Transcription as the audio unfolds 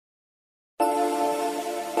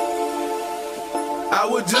I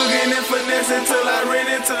was jugging and finessing till I ran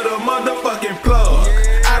into the motherfucking plug.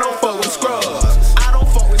 I don't fuck with scrubs.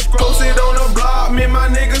 Posted on the block, me and my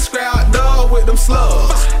niggas scrapped up with them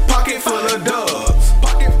slugs. Pocket full of dubs.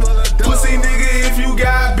 Pussy nigga, if you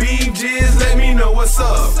got beef, just let me know what's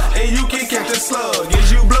up. And you can catch a slug.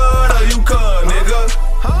 Is you blood or you cuz,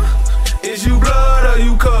 nigga? Is you blood or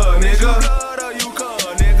you cuz, nigga?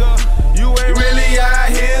 You ain't really out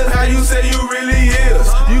here, how you say you really is?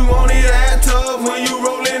 You only act tough when you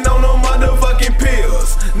rollin' on them motherfucking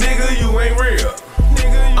pills. Nigga, you ain't real.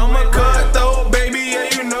 I'm a cutthroat, baby,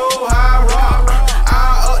 and you know how I rock.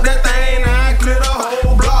 I up that thing, I clear the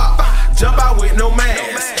whole block. Jump out with no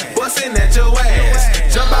mask, bustin' at your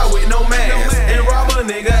ass. Jump out with no mask, and rob a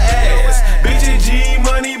nigga ass. Bitches G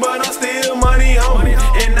money, but I'm still money on me.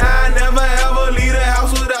 And I never ever leave the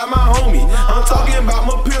house without my homie. I'm talking about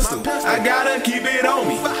my pistol, I gotta keep it on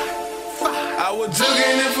me. I was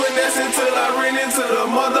jugging and finessing till I ran into the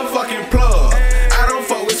motherfucking plug. I don't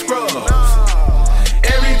fuck with scrubs.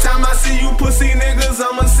 Every time I see you pussy niggas,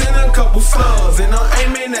 I'ma send a couple slugs. And I'm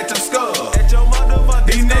aiming at your skull.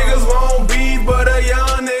 These niggas won't beef, but a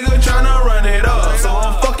young nigga tryna run it up. So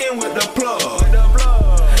I'm fucking with the plug.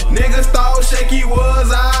 Niggas thought Shaky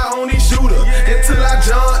was our only shooter, until I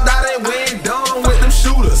jumped out and went dumb with them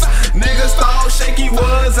shooters. Niggas thought Shaky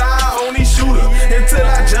was our only shooter, until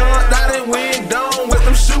I jumped out and went dumb with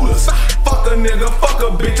them shooters. Fuck a nigga, fuck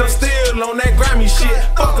a bitch, I'm still